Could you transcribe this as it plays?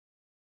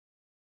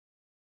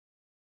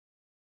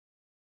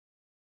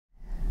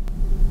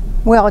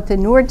Well, at the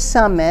NORD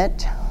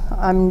Summit,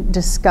 I'm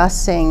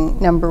discussing,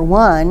 number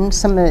one,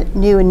 some of the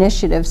new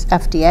initiatives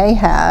FDA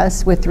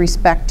has with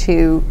respect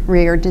to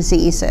rare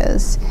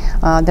diseases.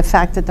 The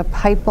fact that the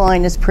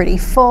pipeline is pretty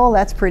full,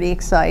 that's pretty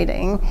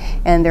exciting.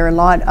 And there are a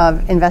lot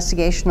of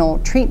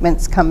investigational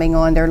treatments coming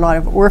on. There are a lot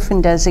of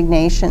orphan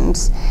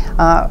designations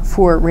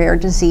for rare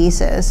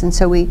diseases. And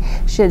so we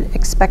should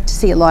expect to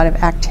see a lot of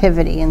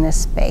activity in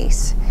this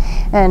space.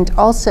 And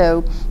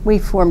also, we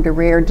formed a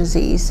rare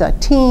disease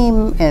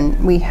team,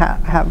 and we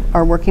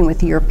are working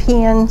with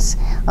Europeans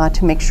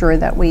to make sure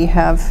that we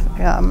have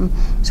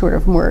sort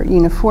of more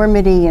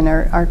uniformity in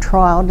our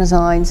trial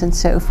designs and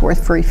so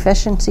forth for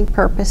efficiency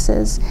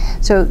purposes.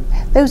 So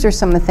those are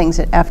some of the things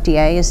that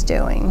FDA is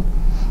doing.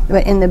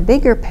 But in the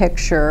bigger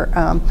picture,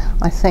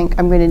 I think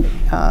I'm going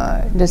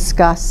to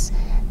discuss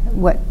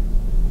what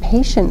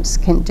patients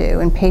can do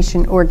and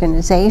patient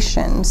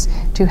organizations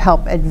to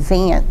help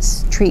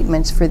advance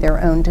treatments for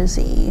their own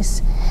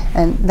disease.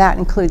 And that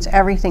includes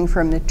everything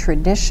from the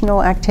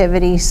traditional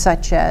activities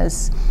such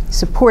as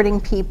supporting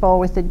people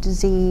with the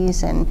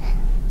disease and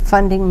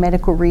funding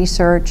medical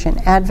research and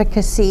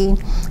advocacy,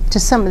 to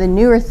some of the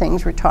newer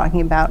things we're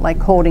talking about, like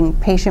holding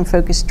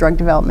patient-focused drug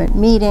development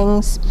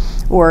meetings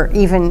or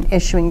even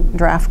issuing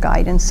draft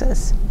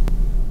guidances.